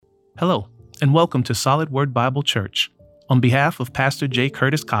Hello, and welcome to Solid Word Bible Church. On behalf of Pastor J.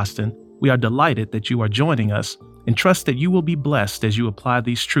 Curtis Costin, we are delighted that you are joining us and trust that you will be blessed as you apply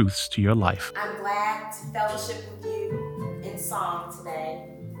these truths to your life. I'm glad to fellowship with you in song today.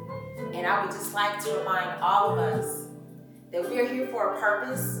 And I would just like to remind all of us that we are here for a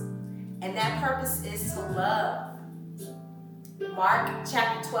purpose, and that purpose is to love. Mark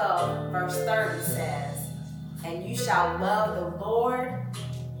chapter 12, verse 30 says, "And you shall love the Lord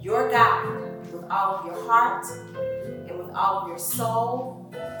your God with all of your heart, and with all of your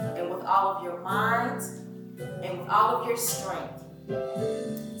soul, and with all of your mind, and with all of your strength."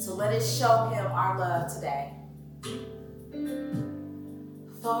 So let us show him our love today.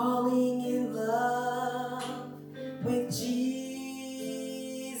 Falling in love with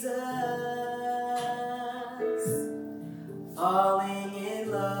Jesus. Falling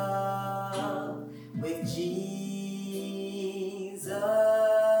in love with Jesus.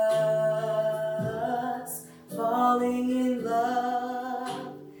 Falling in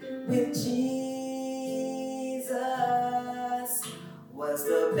love with Jesus was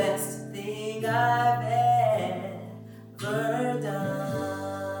the best thing I've ever done.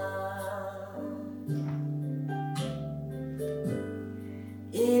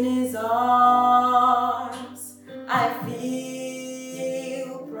 In his arms I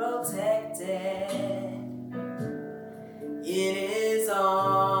feel protected. In his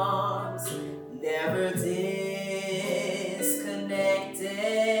arms, never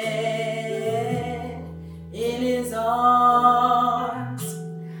disconnected. In his arms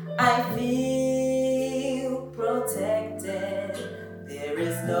I feel protected. There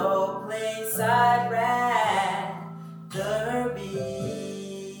is no place I'd rather be.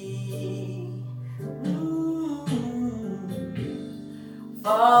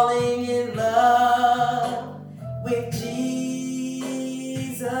 Falling in love with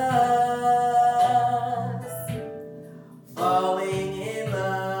Jesus. Falling in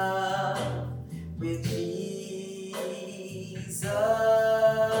love with Jesus.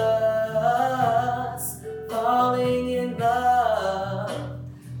 Falling in love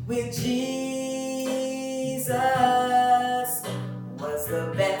with Jesus was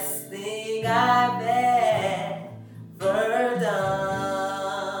the best thing I've ever done.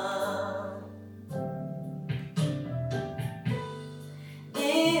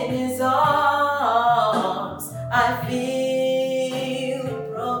 In his arms I feel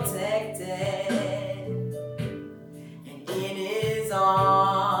protected, and in his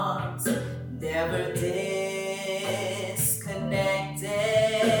arms never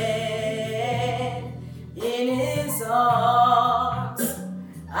disconnected. In his arms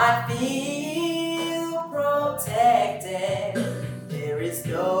I feel protected. There is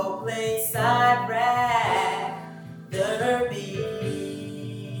no place I'd rather be.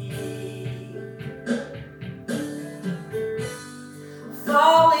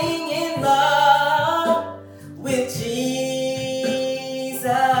 Falling in love with Jesus.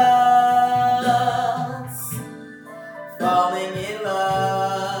 Falling in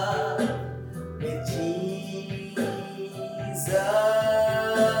love with Jesus.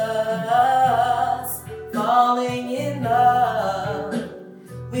 Falling in love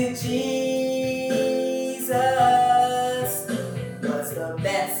with Jesus was the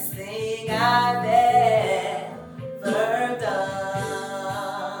best thing I've ever done.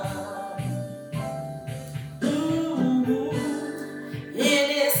 In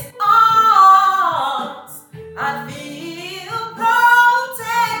his arms I feel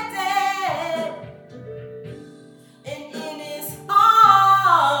protected, and in his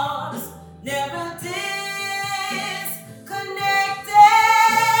arms never disconnected.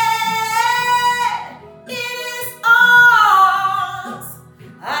 In his arms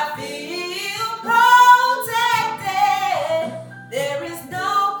I feel protected.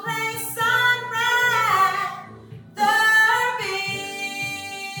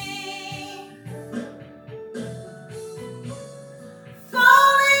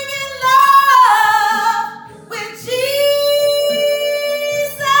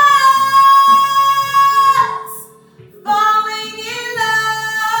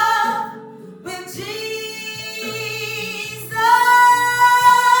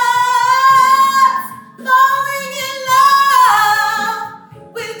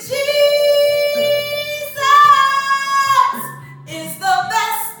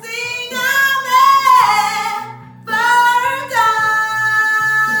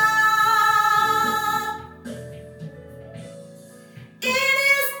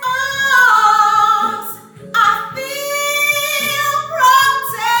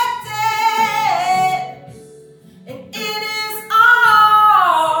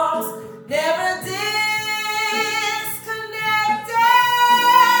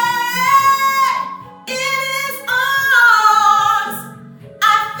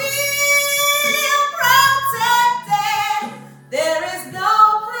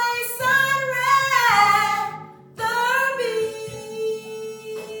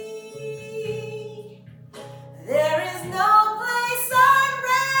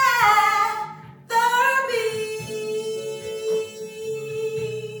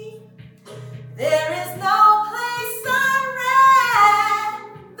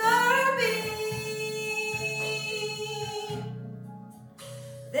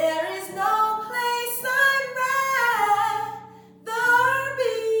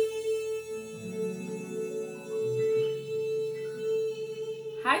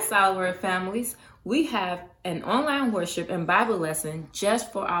 Solid Word families, we have an online worship and Bible lesson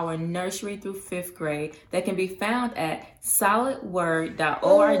just for our nursery through 5th grade that can be found at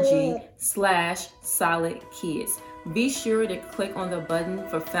solidword.org/solidkids. Be sure to click on the button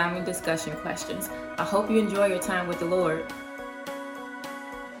for family discussion questions. I hope you enjoy your time with the Lord.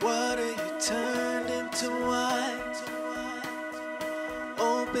 Water you turned into wine.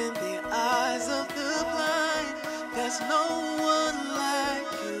 Open the eyes of the blind. There's no one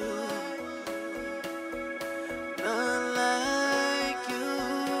like you. None like you.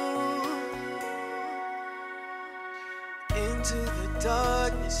 Into the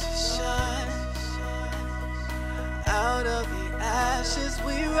darkness you shine. Out of the ashes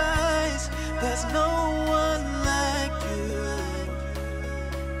we rise. There's no one like you.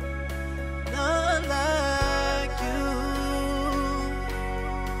 None like you.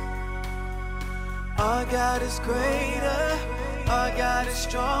 Our God is greater. Our God is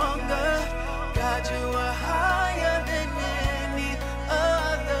stronger. God, you are higher than any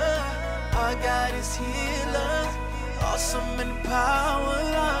other. Our God is healer. Awesome in power.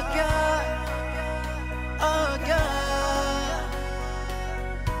 Our God. Our God.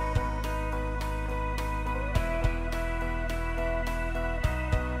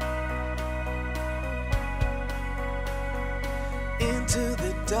 Into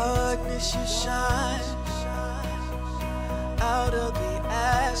the darkness you shine. Out of the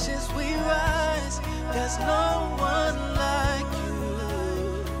ashes we rise. There's no one like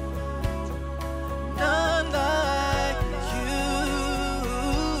you. None like you.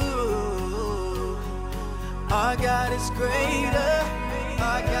 Our God is greater.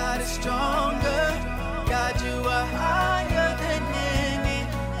 Our God is stronger. God, you are higher than any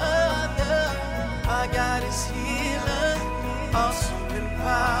other. Our God is healer. Awesome in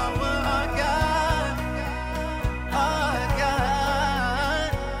power, our God, our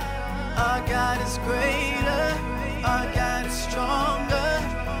God. Our God is greater, our God is stronger.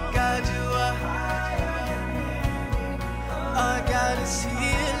 God, you are higher. Our God is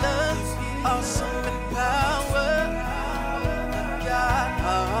healer, awesome in power. Our God,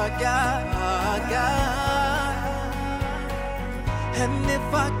 our God, our God. And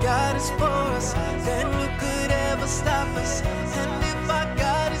if our God is for us, then who could ever stop us? And if our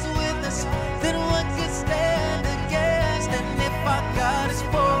God is with us, then what could stand against? And if our God is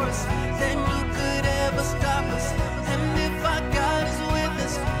for us, then who could ever stop us? And if our God is with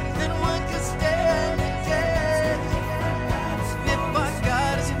us, then what could stand against? And if our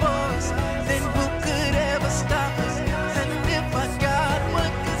God is for us, then who could ever stop us? And if our God,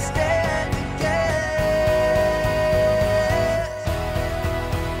 what could stand against?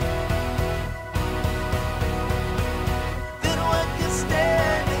 Then what could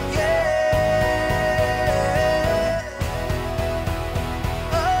stand against?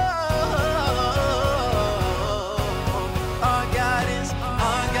 Oh, our God is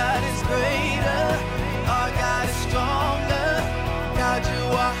greater. Our God is stronger. God, you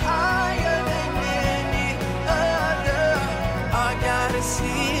are higher than any other. Our God is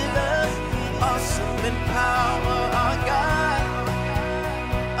healer. Awesome in power. Our God.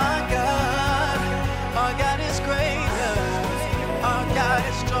 Our God. Our God is greater. Our God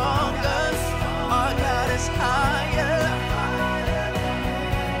is stronger. Our God is higher.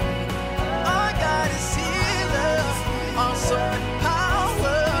 Our God is healer. Awesome in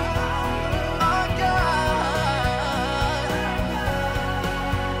power. Our God.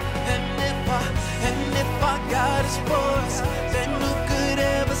 And if our God is for us, then who could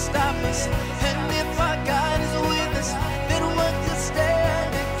ever stop us? And if our God is with us, then what could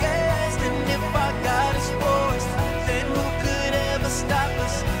stand against? And if our God is for us, then who could ever stop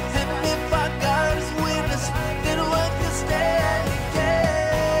us? And if our God is with us, then what could stand against?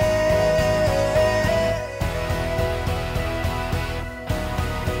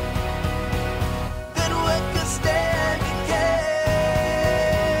 Then what could stand against?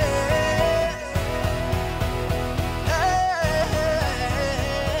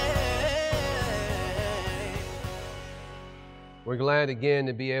 We're glad again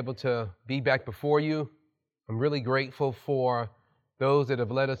to be able to be back before you. I'm really grateful for those that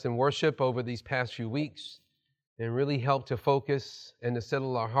have led us in worship over these past few weeks and really helped to focus and to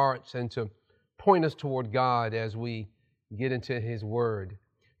settle our hearts and to point us toward God as we get into His Word.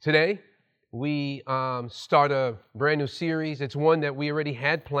 Today, we start a brand new series. It's one that we already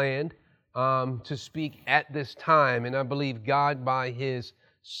had planned to speak at this time, and I believe God, by His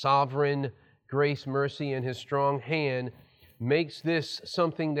sovereign grace, mercy, and His strong hand, makes this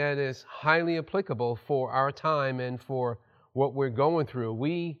something that is highly applicable for our time and for what we're going through.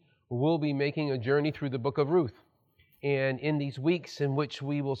 We will be making a journey through the book of Ruth. And in these weeks in which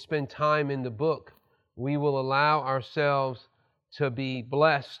we will spend time in the book, we will allow ourselves to be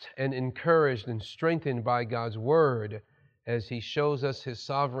blessed and encouraged and strengthened by God's Word as He shows us His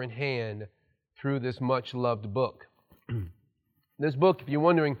sovereign hand through this much-loved book. This book, if you're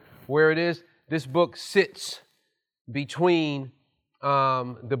wondering where it is, this book sits between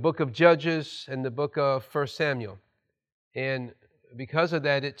the book of Judges and the book of 1 Samuel. And because of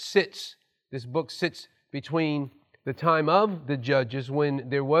that, this book sits between the time of the Judges when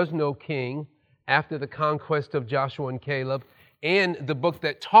there was no king after the conquest of Joshua and Caleb, and the book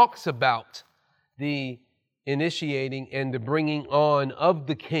that talks about the initiating and the bringing on of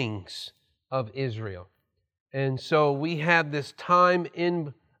the kings of Israel. And so we have this time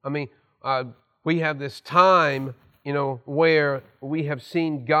where we have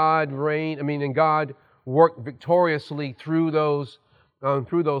seen God reign, and God work victoriously through those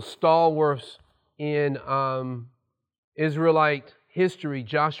stalwarts in Israelite history,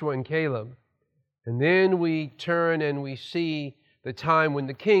 Joshua and Caleb. And then we turn and we see the time when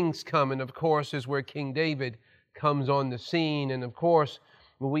the kings come, and of course is where King David comes on the scene. And of course,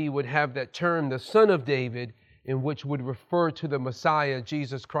 we would have that term, the Son of David, in which would refer to the Messiah,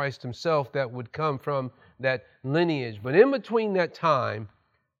 Jesus Christ Himself, that would come from that lineage. But in between that time,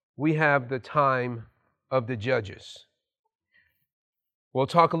 we have the time of the Judges. We'll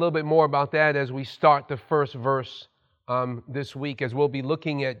talk a little bit more about that as we start the first verse this week, as we'll be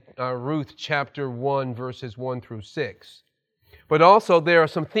looking at Ruth chapter 1, verses 1 through 6. But also there are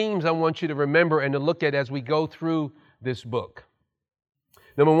some themes I want you to remember and to look at as we go through this book.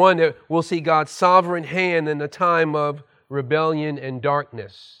 Number one, we'll see God's sovereign hand in the time of rebellion and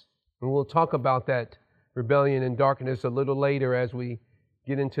darkness. And we'll talk about that rebellion and darkness a little later as we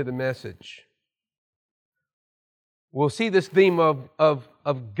get into the message. We'll see this theme of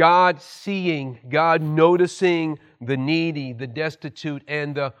God seeing, God noticing the needy, the destitute,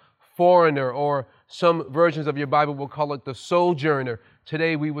 and the foreigner, or some versions of your Bible will call it the sojourner.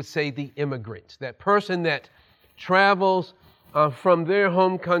 Today we would say the immigrant, that person that travels from their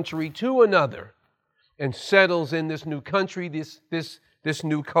home country to another and settles in this new country, this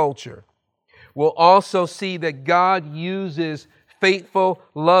new culture. We'll also see that God uses faithful,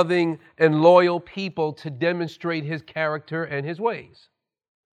 loving, and loyal people to demonstrate His character and His ways.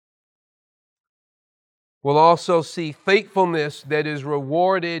 We'll also see faithfulness that is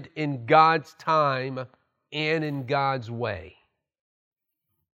rewarded in God's time and in God's way.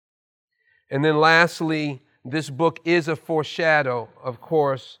 And then lastly, this book is a foreshadow, of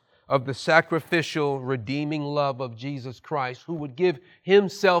course, of the sacrificial, redeeming love of Jesus Christ, who would give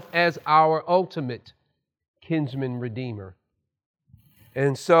Himself as our ultimate kinsman redeemer.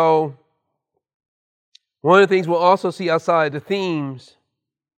 And so, one of the things we'll also see outside the themes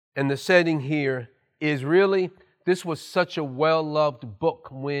and the setting here is really, this was such a well-loved book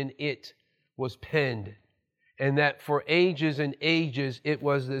when it was penned. And that for ages and ages, it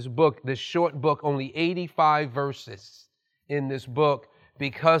was this book, this short book, only 85 verses in this book,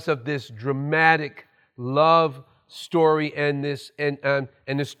 because of this dramatic love story and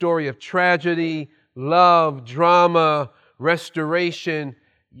the story of tragedy, love, drama, restoration.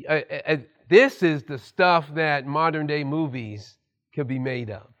 This is the stuff that modern day movies could be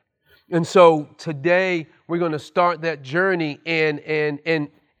made of. And so today we're going to start that journey, and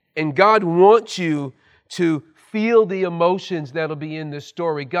God wants you to feel the emotions that'll be in this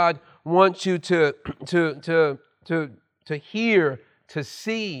story. God wants you to hear, to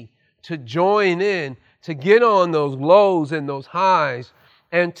see, to join in, to get on those lows and those highs,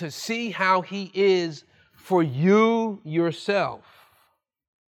 and to see how He is for you yourself,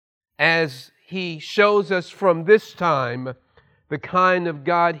 as He shows us from this time the kind of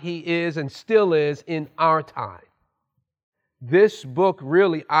God He is and still is in our time. This book,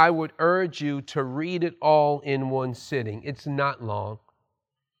 really, I would urge you to read it all in one sitting. It's not long.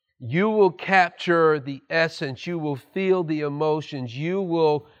 You will capture the essence. You will feel the emotions. You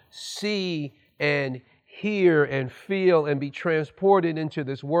will see and hear and feel and be transported into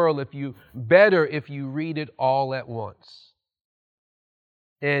this world if you read it all at once.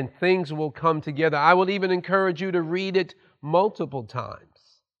 And things will come together. I will even encourage you to read it multiple times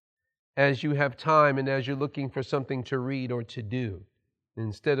as you have time and as you're looking for something to read or to do.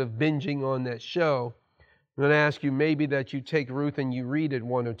 Instead of binging on that show, I'm going to ask you maybe that you take Ruth and you read it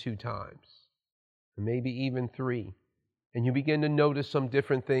 1 or 2 times, or maybe even 3, and you begin to notice some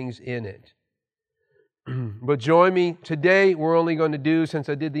different things in it. But join me today. We're only going to do, since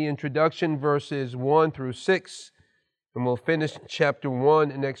I did the introduction, verses 1 through 6, and we'll finish chapter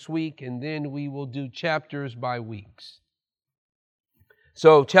 1 next week, and then we will do chapters by weeks.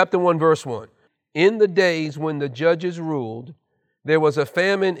 So, chapter 1, verse 1. In the days when the judges ruled, there was a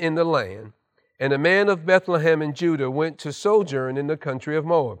famine in the land, and a man of Bethlehem in Judah went to sojourn in the country of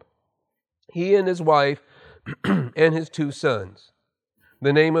Moab, he and his wife and his 2 sons.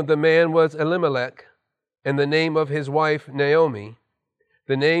 The name of the man was Elimelech, and the name of his wife Naomi.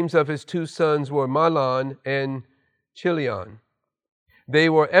 The names of his 2 sons were Mahlon and Chilion. They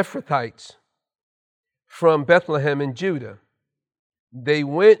were Ephrathites from Bethlehem in Judah. They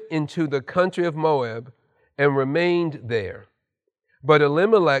went into the country of Moab and remained there. But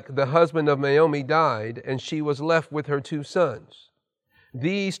Elimelech, the husband of Naomi, died, and she was left with her 2 sons.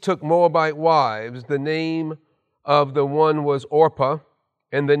 These took Moabite wives. The name of the one was Orpah,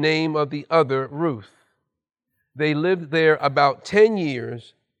 and the name of the other Ruth. They lived there about 10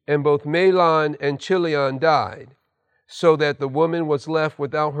 years, and both Mahlon and Chilion died, so that the woman was left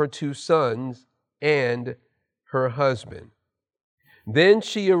without her 2 sons and her husband. Then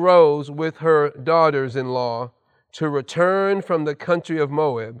she arose with her daughters-in-law to return from the country of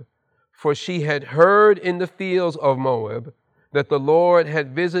Moab, for she had heard in the fields of Moab that the Lord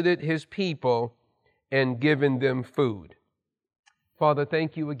had visited his people and given them food. Father,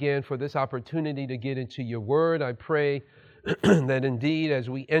 thank you again for this opportunity to get into your word. I pray that indeed as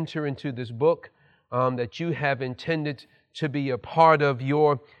we enter into this book, that you have intended to be a part of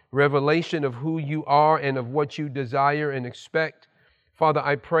your revelation of who you are and of what you desire and expect. Father,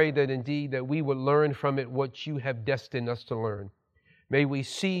 I pray that indeed that we would learn from it what you have destined us to learn. May we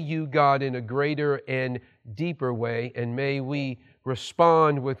see you, God, in a greater and deeper way, and may we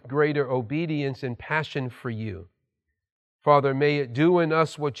respond with greater obedience and passion for you. Father, may it do in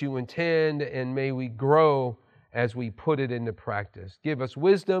us what you intend, and may we grow as we put it into practice. Give us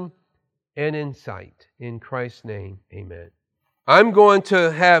wisdom and insight. In Christ's name, amen. I'm going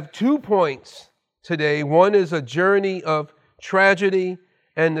to have 2 points today. One is a journey of tragedy,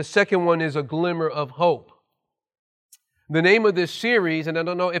 and the second one is a glimmer of hope. The name of this series, and I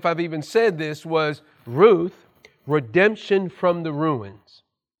don't know if I've even said this, was Ruth, Redemption from the Ruins.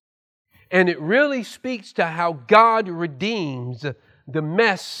 And it really speaks to how God redeems the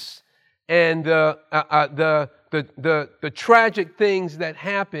mess and the tragic things that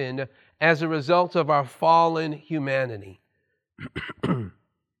happen as a result of our fallen humanity.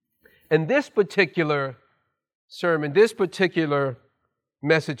 And this particular sermon, this particular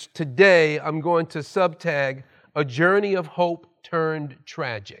message today, I'm going to subtag a journey of hope turned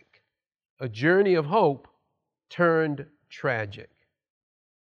tragic. A journey of hope turned tragic.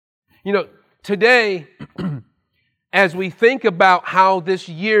 You know, today, as we think about how this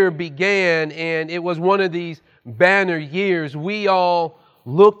year began, and it was one of these banner years, we all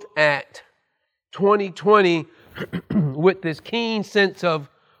looked at 2020 with this keen sense of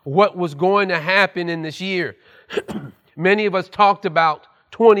what was going to happen in this year. Many of us talked about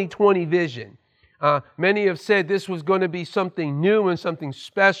 2020 vision. Many have said this was going to be something new and something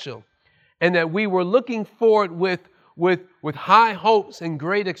special, and that we were looking forward with high hopes and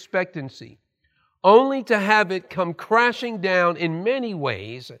great expectancy, only to have it come crashing down in many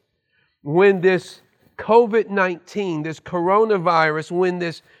ways when this COVID-19, this coronavirus, when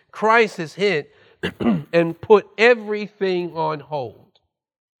this crisis hit and put everything on hold.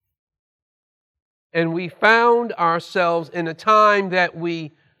 And we found ourselves in a time that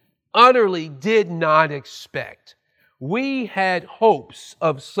we utterly did not expect. We had hopes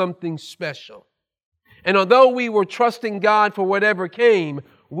of something special. And although we were trusting God for whatever came,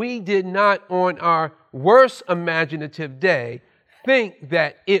 we did not, on our worst imaginative day, think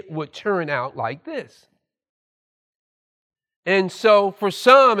that it would turn out like this. And so for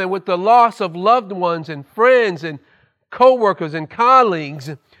some, and with the loss of loved ones and friends and co-workers and colleagues,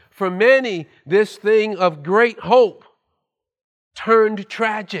 for many, this thing of great hope turned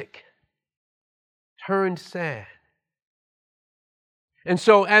tragic, turned sad. And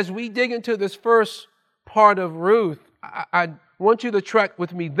so as we dig into this first part of Ruth, I want you to trek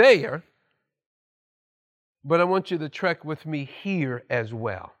with me there, but I want you to trek with me here as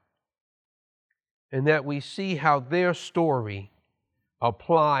well. And that we see how their story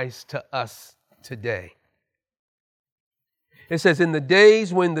applies to us today. It says, in the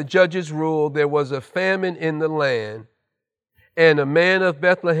days when the judges ruled, there was a famine in the land, and a man of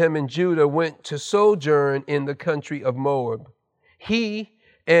Bethlehem in Judah went to sojourn in the country of Moab, he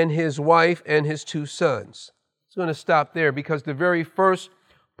and his wife and his 2 sons. I'm going to stop there because the very first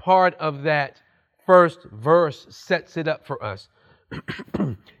part of that first verse sets it up for us.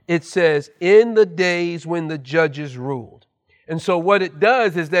 It says, in the days when the judges ruled. And so what it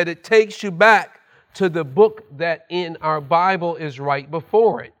does is that it takes you back to the book that in our Bible is right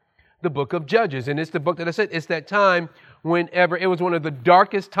before it, the book of Judges. And it's the book that I said, it's that time whenever it was one of the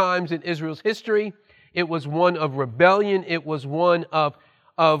darkest times in Israel's history. It was one of rebellion. It was one of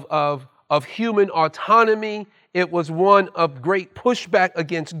human autonomy. It was one of great pushback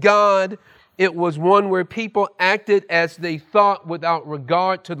against God. It was one where people acted as they thought without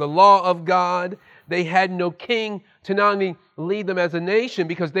regard to the law of God. They had no king to not only lead them as a nation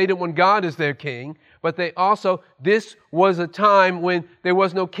because they didn't want God as their king, but this was a time when there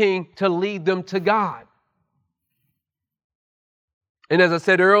was no king to lead them to God. And as I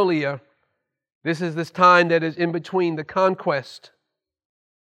said earlier, this is this time that is in between the conquest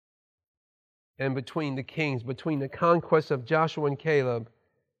and between the kings, between the conquest of Joshua and Caleb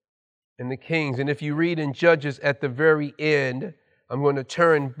and the kings. And if you read in Judges at the very end, I'm going to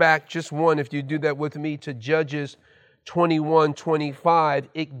turn back just one, if you do that with me, to Judges 21-25.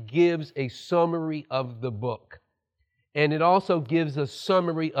 It gives a summary of the book. And it also gives a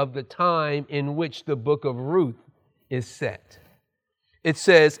summary of the time in which the book of Ruth is set. It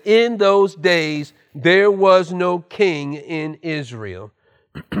says, in those days there was no king in Israel.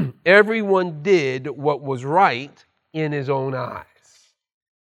 Everyone did what was right in his own eyes.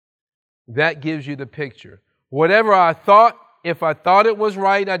 That gives you the picture. Whatever I thought, if I thought it was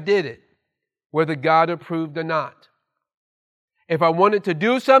right, I did it, whether God approved or not. If I wanted to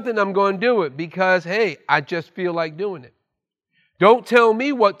do something, I'm going to do it because, hey, I just feel like doing it. Don't tell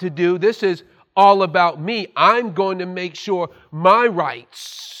me what to do. This is all about me. I'm going to make sure my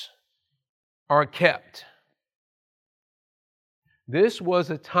rights are kept. This was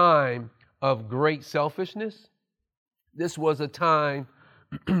a time of great selfishness. This was a time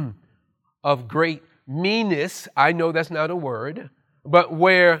of great meanness. I know that's not a word, but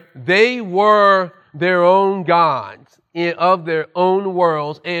where they were their own gods of their own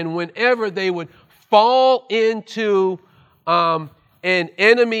worlds. And whenever they would fall into an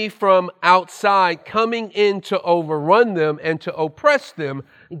enemy from outside coming in to overrun them and to oppress them,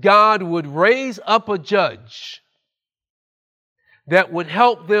 God would raise up a judge that would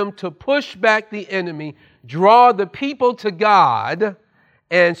help them to push back the enemy, draw the people to God,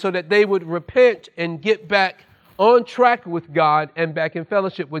 and so that they would repent and get back on track with God and back in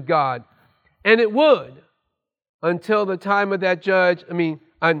fellowship with God. And it would, until the time of that judge, and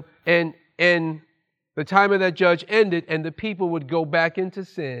the time of that judge ended, and the people would go back into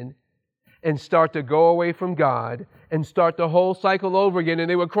sin and start to go away from God and start the whole cycle over again. And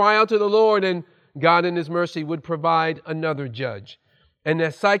they would cry out to the Lord, and God in His mercy would provide another judge. And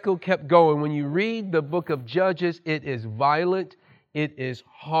that cycle kept going. When you read the book of Judges, it is violent, it is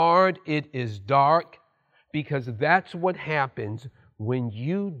hard, it is dark, because that's what happens when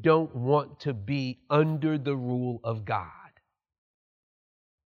you don't want to be under the rule of God.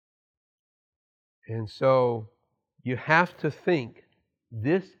 And so you have to think,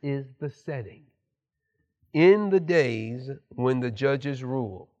 this is the setting. In the days when the judges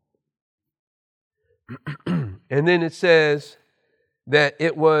rule. And then it says that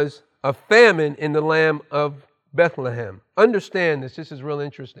it was a famine in the land of Bethlehem. Understand this. This is real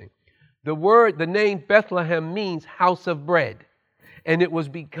interesting. The name Bethlehem means house of bread. And it was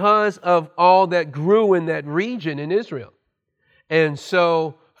because of all that grew in that region in Israel. And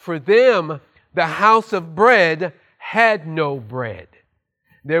so for them, the house of bread had no bread.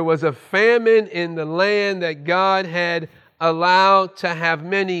 There was a famine in the land that God had allowed to have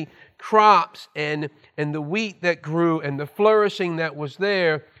many crops and the wheat that grew and the flourishing that was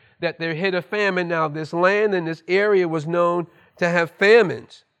there, that there hit a famine. Now, this land and this area was known to have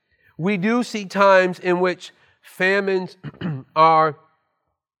famines. We do see times in which famines are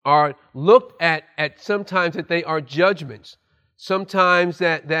looked at sometimes that they are judgments. Sometimes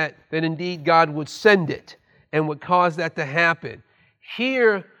that indeed God would send it and would cause that to happen.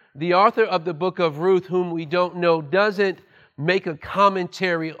 Here, the author of the book of Ruth, whom we don't know, doesn't make a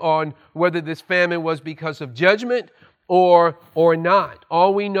commentary on whether this famine was because of judgment or not.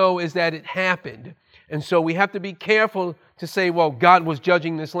 All we know is that it happened. And so we have to be careful to say, well, God was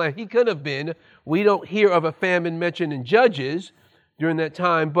judging this land. He could have been. We don't hear of a famine mentioned in Judges during that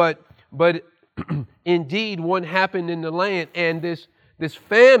time, but indeed one happened in the land, and this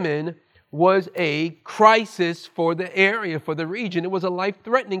famine was a crisis for the area, for the region. It was a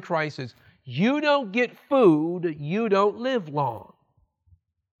life-threatening crisis. You don't get food, you don't live long.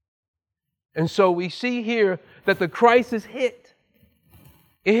 And so we see here that the crisis hit.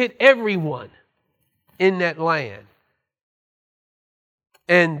 It hit everyone in that land.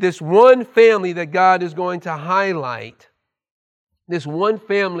 And this one family that God is going to highlight, this one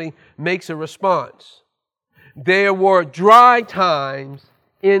family makes a response. There were dry times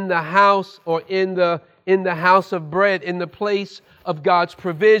in the house or in the in the house of bread, in the place of God's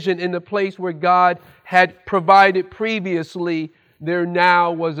provision, in the place where God had provided previously, there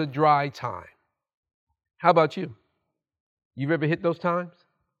now was a dry time. How about you? You've ever hit those times?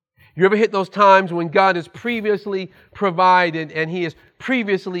 You ever hit those times when God has previously provided and He has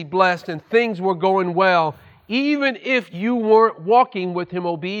previously blessed and things were going well, even if you weren't walking with Him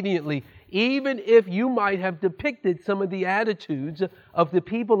obediently, even if you might have depicted some of the attitudes of the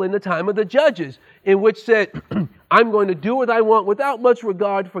people in the time of the judges, in which said, I'm going to do what I want without much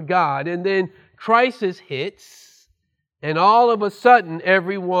regard for God. And then crisis hits, and all of a sudden,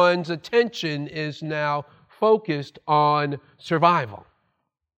 everyone's attention is now focused on survival.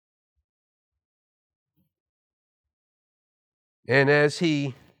 And as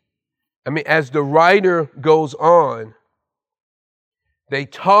the writer goes on, they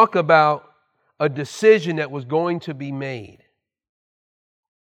talk about a decision that was going to be made.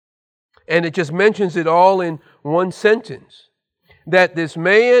 And it just mentions it all in one sentence. That this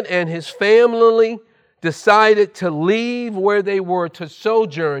man and his family decided to leave where they were, to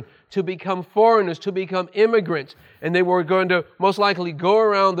sojourn, to become foreigners, to become immigrants. And they were going to most likely go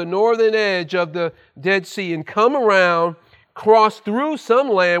around the northern edge of the Dead Sea and come around, cross through some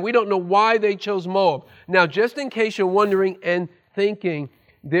land. We don't know why they chose Moab. Now, just in case you're wondering and thinking,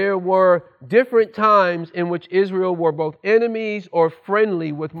 there were different times in which Israel were both enemies or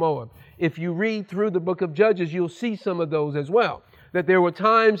friendly with Moab. If you read through the book of Judges, you'll see some of those as well. That there were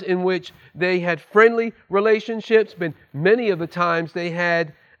times in which they had friendly relationships, but many of the times they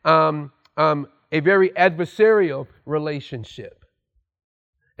had a very adversarial relationship.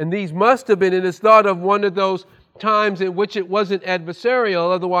 And these must have been, and it's thought of one of those times in which it wasn't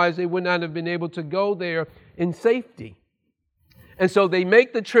adversarial, otherwise they would not have been able to go there in safety. And so they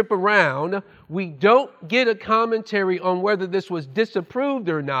make the trip around. We don't get a commentary on whether this was disapproved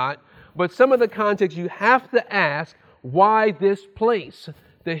or not, but some of the context you have to ask why this place.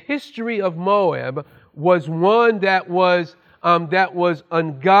 The history of Moab was one that was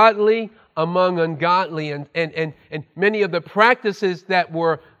ungodly among ungodly, and many of the practices that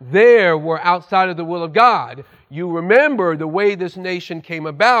were there were outside of the will of God. You remember the way this nation came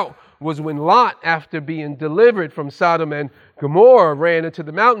about was when Lot, after being delivered from Sodom and Gomorrah, ran into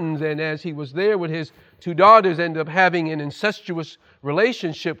the mountains, and as he was there with his two daughters, ended up having an incestuous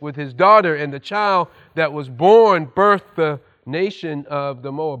relationship with his daughter, and the child that was born birthed the nation of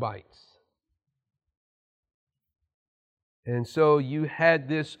the Moabites. And so you had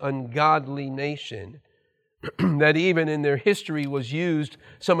this ungodly nation that even in their history was used,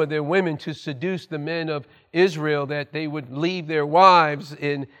 some of their women, to seduce the men of Israel, that they would leave their wives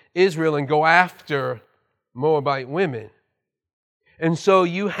in Israel and go after Moabite women. And so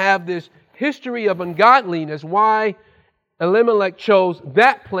you have this history of ungodliness. Why Elimelech chose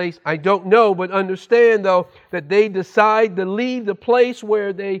that place, I don't know, but understand, though, that they decide to leave the place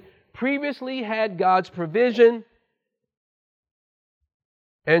where they previously had God's provision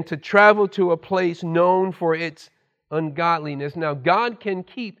and to travel to a place known for its ungodliness. Now, God can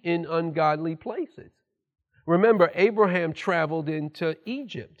keep in ungodly places. Remember, Abraham traveled into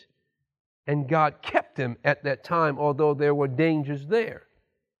Egypt, and God kept him at that time, although there were dangers there.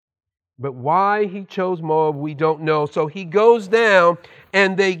 But why he chose Moab, we don't know. So he goes down,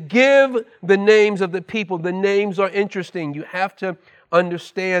 and they give the names of the people. The names are interesting. You have to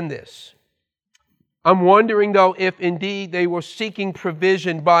understand this. I'm wondering, though, if indeed they were seeking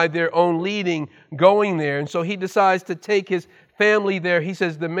provision by their own leading going there. And so he decides to take his family there. He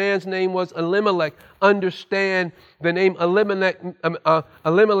says the man's name was Elimelech. Understand, the name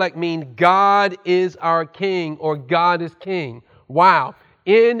Elimelech means God is our king, or God is king. Wow.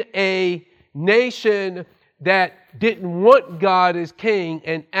 In a nation that didn't want God as king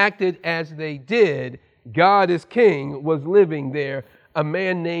and acted as they did, God as king was living there. A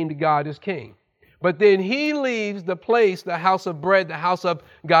man named God as king. But then he leaves the place, the house of bread, the house of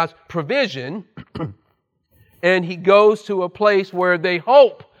God's provision, and he goes to a place where they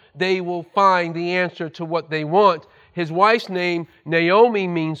hope they will find the answer to what they want. His wife's name, Naomi,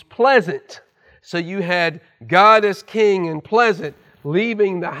 means pleasant. So you had God as king and pleasant,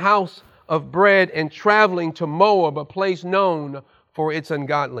 leaving the house of bread and traveling to Moab, a place known for its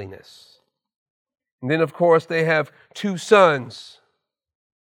ungodliness. And then, of course, they have two sons.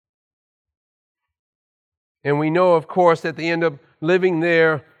 And we know, of course, that they end up living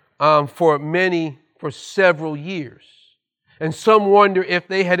there for several years. And some wonder if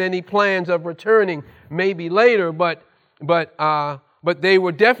they had any plans of returning, maybe later, but they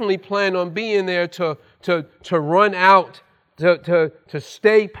were definitely planning on being there to run out, to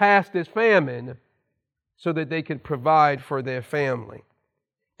stay past this famine, so that they could provide for their family.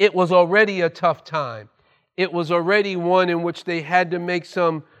 it was already a tough time. It was already one in which they had to make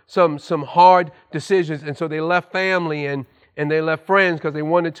some hard decisions. And so they left family and they left friends because they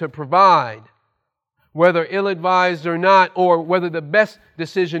wanted to provide. Whether ill-advised or not, or whether the best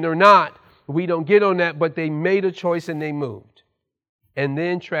decision or not, we don't get on that, but they made a choice and they moved. And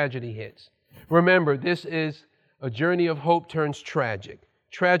then tragedy hits. Remember, this is a journey of hope turns tragic.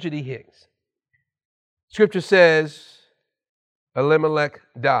 Tragedy hits. Scripture says Elimelech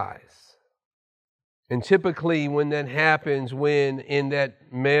dies. And typically when that happens, when in that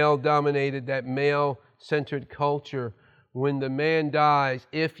male-dominated, that male-centered culture, when the man dies,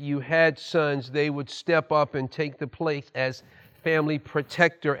 if you had sons, they would step up and take the place as family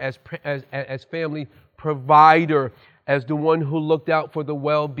protector, as family provider, as the one who looked out for the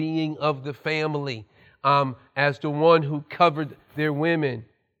well-being of the family, as the one who covered their women.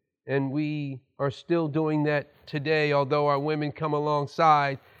 And we are still doing that today, although our women come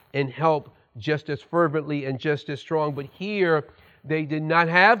alongside and help just as fervently and just as strong. But here, they did not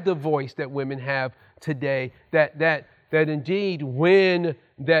have the voice that women have today, that indeed when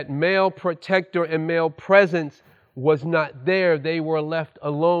that male protector and male presence was not there, they were left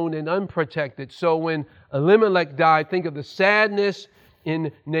alone and unprotected. So when Elimelech died, think of the sadness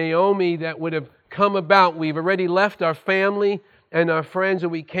in Naomi that would have come about. We've already left our family and our friends,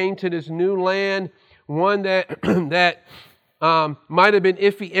 and we came to this new land, one that might have been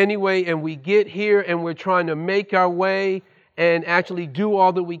iffy anyway, and we get here and we're trying to make our way and actually do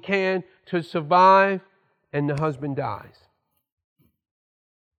all that we can to survive, and the husband dies.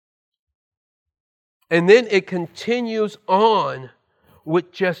 And then it continues on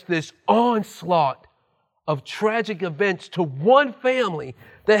with just this onslaught of tragic events to one family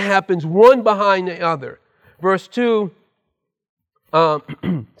that happens one behind the other. Verse 3,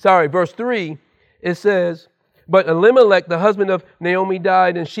 it says, but Elimelech, the husband of Naomi,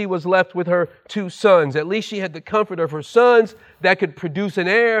 died, and she was left with her 2 sons. At least she had the comfort of her sons that could produce an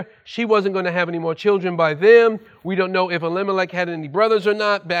heir. She wasn't going to have any more children by them. We don't know if Elimelech had any brothers or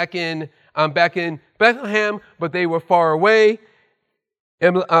not back in Bethlehem, but they were far away.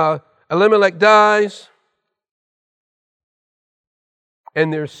 Elimelech dies,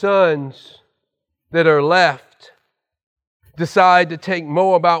 and their sons that are left decide to take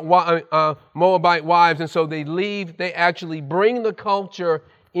Moabite wives, and so they leave. They actually bring the culture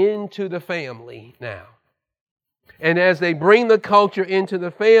into the family now. And as they bring the culture into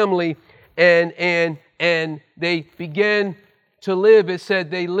the family and they begin to live, it said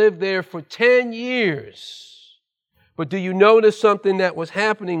they lived there for 10 years. But do you notice something that was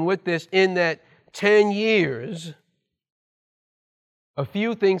happening with this in that 10 years? A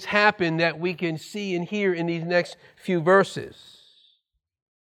few things happen that we can see and hear in these next few verses.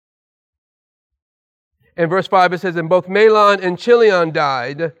 In verse 5 it says, and both Mahlon and Chilion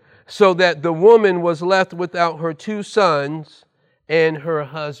died, so that the woman was left without her 2 sons and her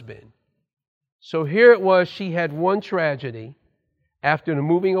husband. So here it was, she had one tragedy after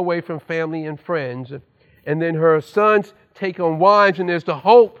moving away from family and friends, and then her sons take on wives, and there's a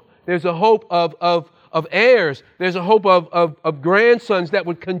hope of heirs. There's a hope of grandsons that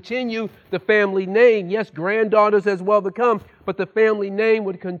would continue the family name. Yes, granddaughters as well to come, but the family name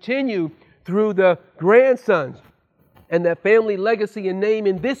would continue through the grandsons. And that family legacy and name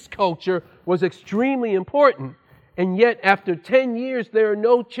in this culture was extremely important. And yet, after 10 years, there are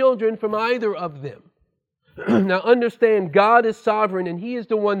no children from either of them. Now understand, God is sovereign, and He is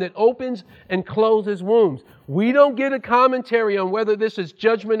the one that opens and closes wombs. We don't get a commentary on whether this is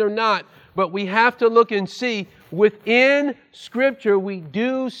judgment or not, but we have to look and see within Scripture, we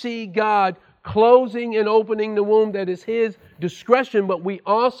do see God closing and opening the womb. That is His discretion, but we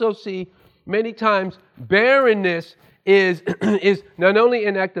also see many times barrenness is not only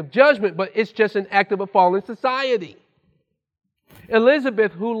an act of judgment, but it's just an act of a fallen society.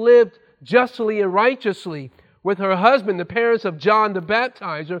 Elizabeth, who lived justly and righteously with her husband, the parents of John the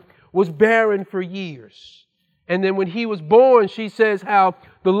Baptizer, was barren for years. And then when he was born, she says how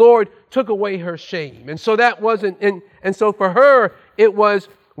the Lord took away her shame. And so that wasn't, and so for her, it was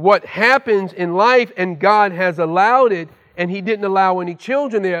what happens in life, and God has allowed it, and He didn't allow any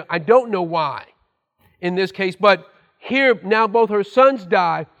children there. I don't know why in this case, but here now both her sons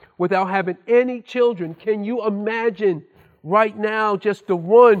die without having any children. Can you imagine right now just the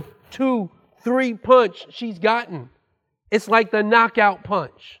 1, 2, 3 punch she's gotten? It's like the knockout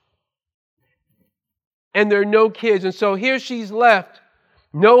punch. And there are no kids. And so here she's left,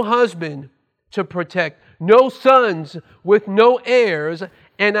 no husband to protect, no sons with no heirs,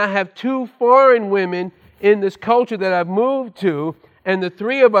 and I have 2 foreign women in this culture that I've moved to, and the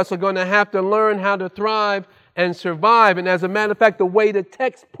 3 of us are going to have to learn how to thrive and survive. And as a matter of fact, the way the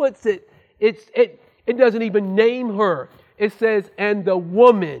text puts it, it doesn't even name her. It says, and the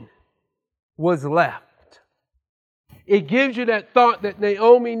woman was left. It gives you that thought that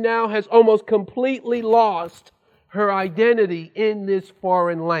Naomi now has almost completely lost her identity in this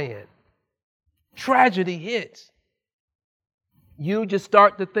foreign land. Tragedy hits. You just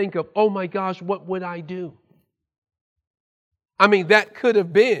start to think of, oh my gosh, what would I do? I mean, that could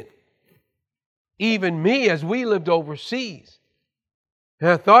have been even me as we lived overseas. And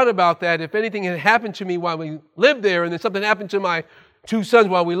I thought about that. If anything had happened to me while we lived there, and then something happened to my 2 sons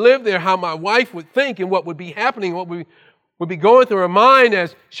while we lived there, how my wife would think and what would be happening, what would be going through her mind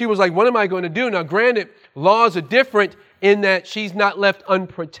as she was like, what am I going to do? Now, granted, laws are different in that she's not left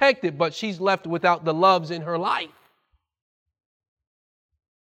unprotected, but she's left without the loves in her life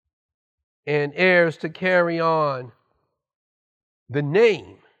and heirs to carry on the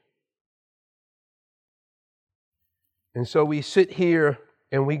name. And so we sit here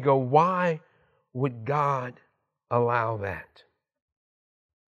and we go, why would God allow that?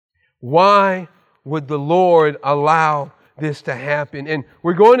 Why would the Lord allow this to happen? And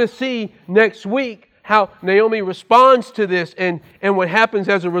we're going to see next week how Naomi responds to this and what happens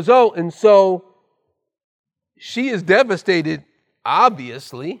as a result. And so she is devastated,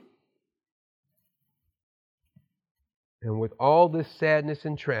 obviously. And with all this sadness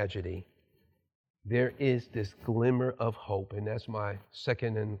and tragedy, there is this glimmer of hope. And that's my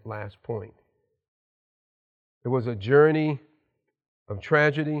second and last point. It was a journey of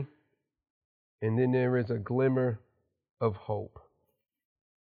tragedy, and then there is a glimmer of hope.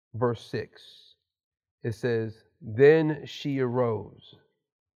 Verse 6, it says, then she arose.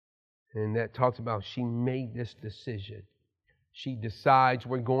 And that talks about she made this decision. She decides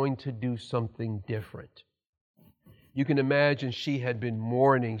we're going to do something different. You can imagine she had been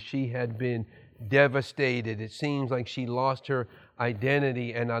mourning. She had been devastated. It seems like she lost her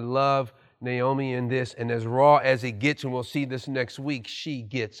identity. And I love Naomi in this. And as raw as it gets, and we'll see this next week, she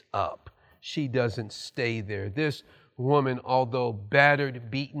gets up. She doesn't stay there. This woman, although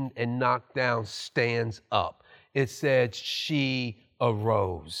battered, beaten, and knocked down, stands up. It said she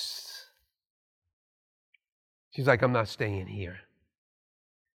arose. She's like, I'm not staying here.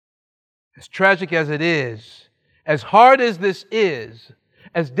 As tragic as it is, as hard as this is,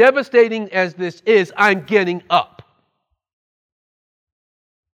 as devastating as this is, I'm getting up.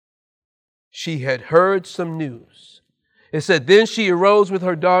 She had heard some news. It said, then she arose with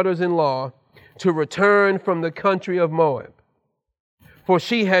her daughters-in-law to return from the country of Moab. For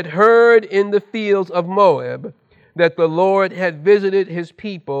she had heard in the fields of Moab that the Lord had visited his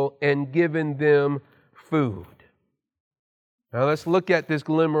people and given them food. Now let's look at this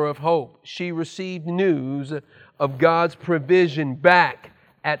glimmer of hope. She received news of God's provision back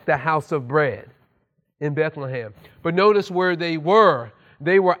at the house of bread in Bethlehem. But notice where they were.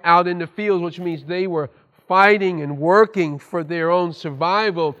 They were out in the fields, which means they were fighting and working for their own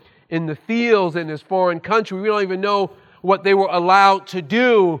survival in the fields in this foreign country. We don't even know what they were allowed to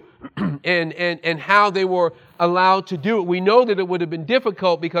do and how they were allowed to do it. We know that it would have been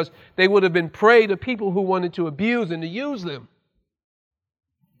difficult because they would have been prey to people who wanted to abuse and to use them.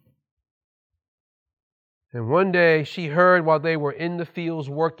 And one day she heard while they were in the fields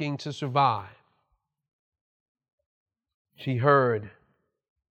working to survive, she heard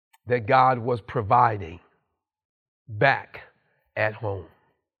that God was providing back at home.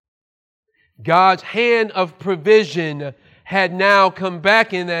 God's hand of provision had now come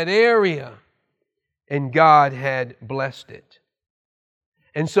back in that area, and God had blessed it.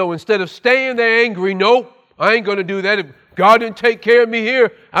 And so instead of staying there angry, nope, I ain't going to do that. If God didn't take care of me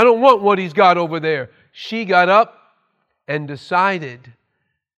here, I don't want what he's got over there. She got up and decided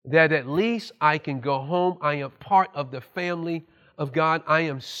that at least I can go home. I am part of the family of God. I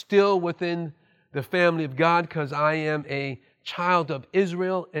am still within the family of God because I am a child of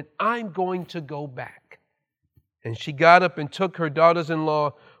Israel, and I'm going to go back. And she got up and took her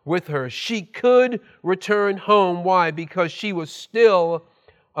daughters-in-law with her. She could return home. Why? Because she was still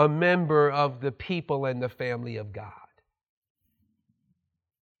a member of the people and the family of God.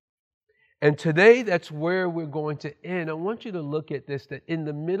 And today, that's where we're going to end. I want you to look at this, that in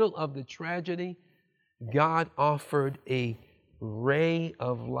the middle of the tragedy, God offered a ray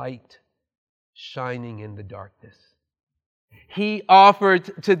of light shining in the darkness. He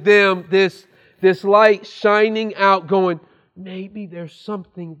offered to them this light shining out, going, maybe there's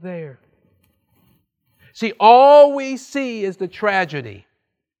something there. See, all we see is the tragedy.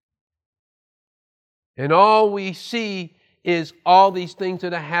 And all we see is all these things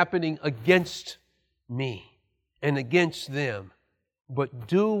that are happening against me and against them. But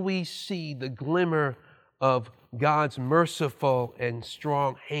do we see the glimmer of God's merciful and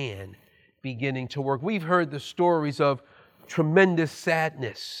strong hand beginning to work. We've heard the stories of tremendous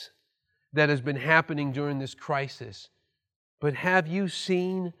sadness that has been happening during this crisis. But have you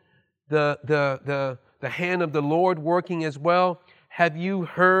seen the hand of the Lord working as well? Have you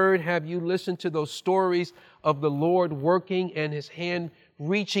listened to those stories of the Lord working and His hand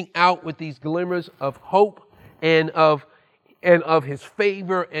reaching out with these glimmers of hope and of His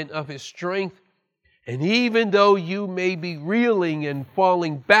favor and of His strength? And even though you may be reeling and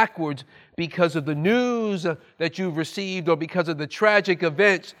falling backwards because of the news that you've received or because of the tragic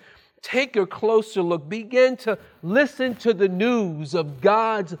events, take a closer look. Begin to listen to the news of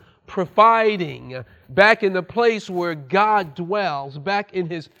God's providing back in the place where God dwells, back in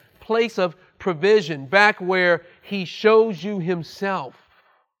His place of provision, back where He shows you Himself.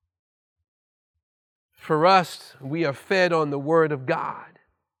 For us, we are fed on the Word of God.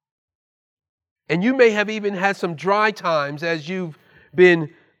 And you may have even had some dry times as you've been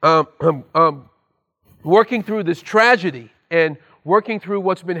working through this tragedy and working through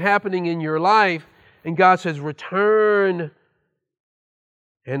what's been happening in your life. And God says, return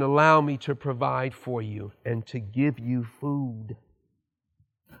and allow me to provide for you and to give you food.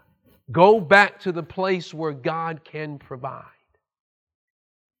 Go back to the place where God can provide.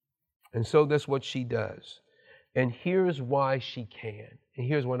 And so that's what she does. And here's why she can. And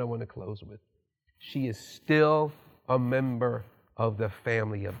here's what I want to close with. She is still a member of the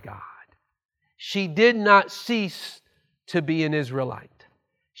family of God. She did not cease to be an Israelite.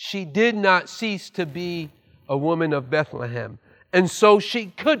 She did not cease to be a woman of Bethlehem. And so she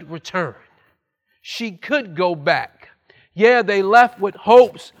could return. She could go back. Yeah, they left with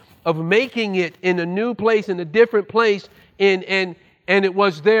hopes of making it in a new place, in a different place, and it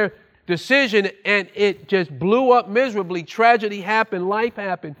was their decision, and it just blew up miserably. Tragedy happened, life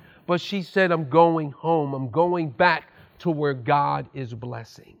happened. But she said, I'm going home. I'm going back to where God is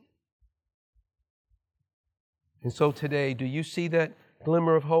blessing. And so today, do you see that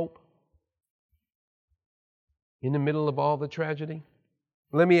glimmer of hope in the middle of all the tragedy?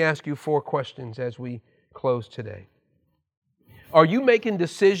 Let me ask you 4 questions as we close today. Are you making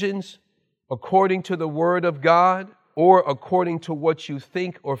decisions according to the Word of God or according to what you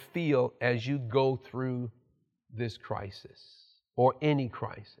think or feel as you go through this crisis or any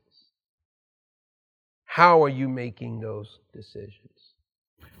crisis? How are you making those decisions?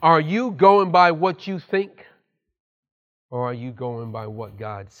 Are you going by what you think, or are you going by what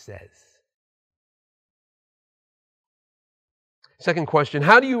God says? Second question,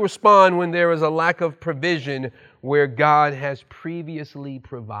 how do you respond when there is a lack of provision where God has previously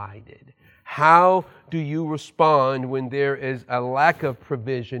provided? How do you respond when there is a lack of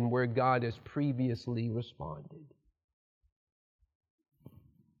provision where God has previously responded?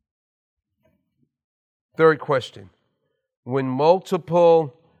 Third question, when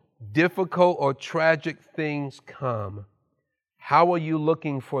multiple difficult or tragic things come, how are you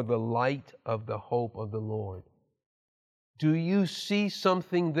looking for the light of the hope of the Lord? Do you see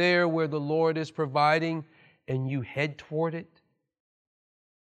something there where the Lord is providing and you head toward it?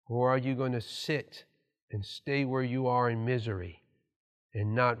 Or are you going to sit and stay where you are in misery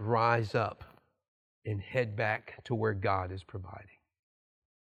and not rise up and head back to where God is providing?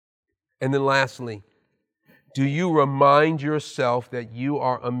 And then lastly, do you remind yourself that you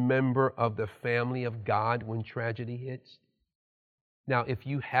are a member of the family of God when tragedy hits? Now, if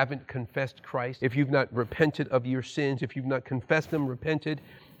you haven't confessed Christ, if you've not repented of your sins, if you've not confessed them, repented,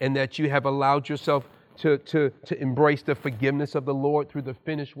 and that you have allowed yourself to embrace the forgiveness of the Lord through the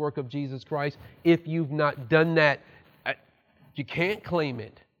finished work of Jesus Christ, if you've not done that, you can't claim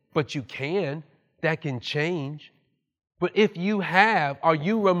it, but you can. That can change. But if you have, are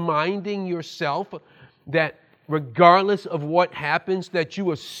you reminding yourself that regardless of what happens, that you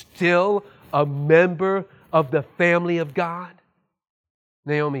are still a member of the family of God?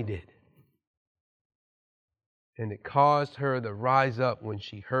 Naomi did. And it caused her to rise up when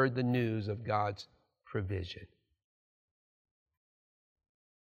she heard the news of God's provision.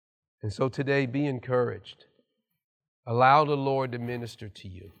 And so today, be encouraged. Allow the Lord to minister to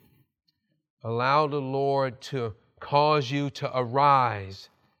you. Allow the Lord to cause you to arise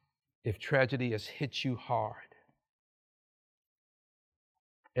if tragedy has hit you hard,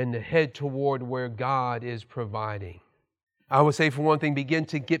 and to head toward where God is providing. I would say, for one thing, begin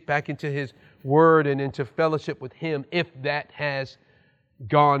to get back into His Word and into fellowship with Him if that has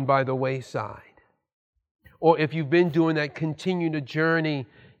gone by the wayside. Or if you've been doing that, continue to journey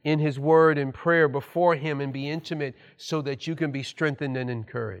in His Word and prayer before Him and be intimate so that you can be strengthened and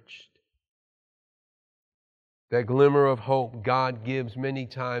encouraged. That glimmer of hope God gives many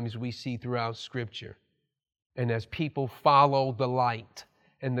times we see throughout Scripture And as people follow the light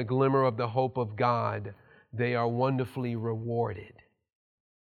and the glimmer of the hope of God, they are wonderfully rewarded.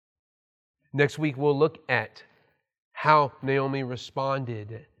 Next week, we'll look at how Naomi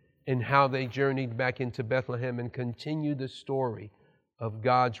responded and how they journeyed back into Bethlehem and continue the story of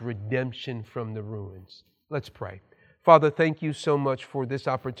God's redemption from the ruins. Let's pray. Father, thank you so much for this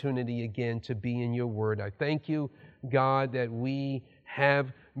opportunity again to be in your word. I thank you, God, that we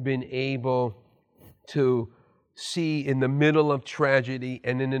have been able to see in the middle of tragedy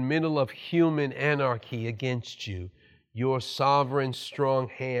and in the middle of human anarchy against you, your sovereign, strong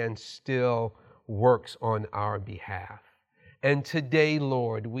hand still works on our behalf. And today,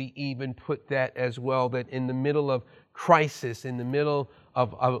 Lord, we even put that as well, that in the middle of crisis, in the middle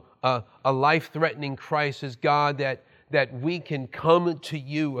of a life-threatening crisis, God, that we can come to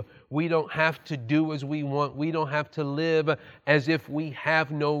you. We don't have to do as we want. We don't have to live as if we have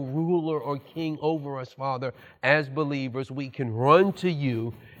no ruler or king over us, Father. As believers, we can run to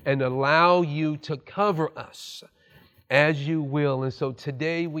you and allow you to cover us as you will. And so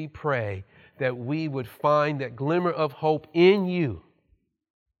today we pray that we would find that glimmer of hope in you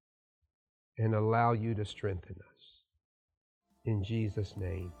and allow you to strengthen us. In Jesus'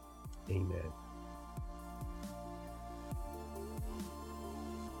 name, amen.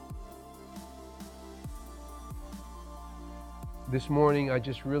 This morning, I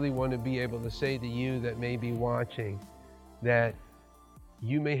just really want to be able to say to you that may be watching that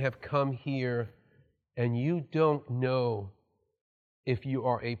you may have come here and you don't know if you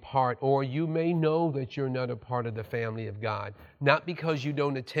are a part, or you may know that you're not a part of the family of God. Not because you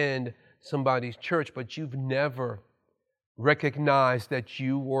don't attend somebody's church, but you've never recognized that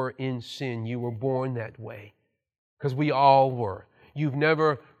you were in sin. You were born that way, because we all were. You've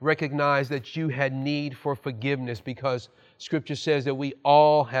never recognized that you had need for forgiveness, because Scripture says that we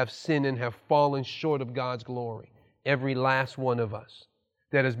all have sinned and have fallen short of God's glory. Every last one of us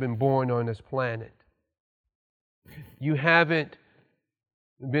that has been born on this planet. You haven't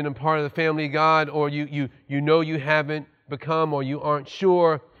been a part of the family of God, or you know you haven't become, or you aren't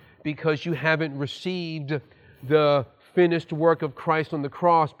sure because you haven't received the finished work of Christ on the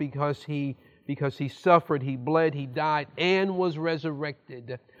cross, because he suffered, he bled, he died, and was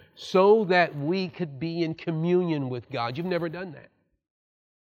resurrected so that we could be in communion with God. You've never done that.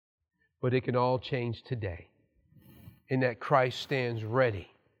 But it can all change today, in that Christ stands ready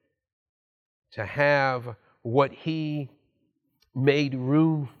to have what he made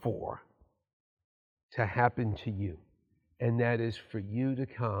room for to happen to you. And that is for you to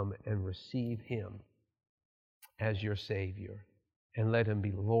come and receive him as your Savior and let him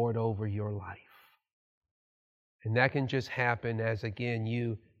be Lord over your life. And that can just happen as, again,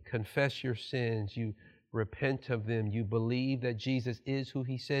 you confess your sins, you repent of them, you believe that Jesus is who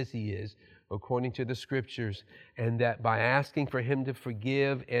he says he is, according to the Scriptures, and that by asking for him to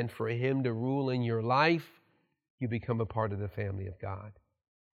forgive and for him to rule in your life, you become a part of the family of God.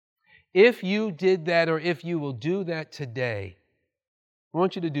 If you did that, or if you will do that today, I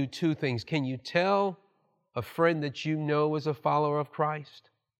want you to do two things. Can you tell a friend that you know is a follower of Christ?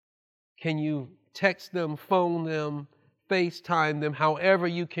 Can you text them, phone them, FaceTime them, however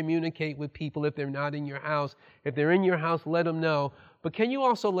you communicate with people if they're not in your house? If they're in your house, let them know. But can you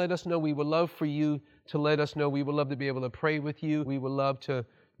also let us know? We would love for you to let us know. We would love to be able to pray with you. We would love to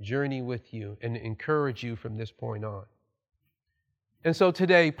journey with you and encourage you from this point on. And so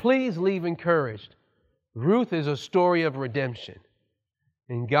today, please leave encouraged. Ruth is a story of redemption.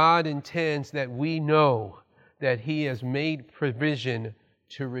 And God intends that we know that he has made provision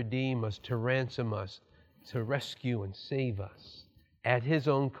to redeem us, to ransom us, to rescue and save us at his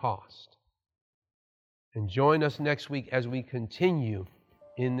own cost. And join us next week as we continue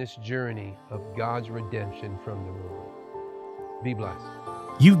in this journey of God's redemption from the world. Be blessed.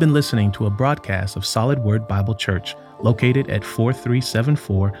 You've been listening to a broadcast of Solid Word Bible Church, located at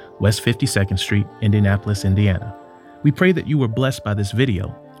 4374 West 52nd Street, Indianapolis, Indiana. We pray that you were blessed by this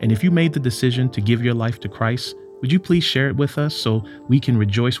video, and if you made the decision to give your life to Christ, would you please share it with us so we can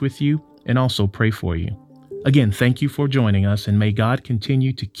rejoice with you and also pray for you? Again, thank you for joining us, and may God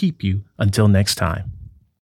continue to keep you until next time.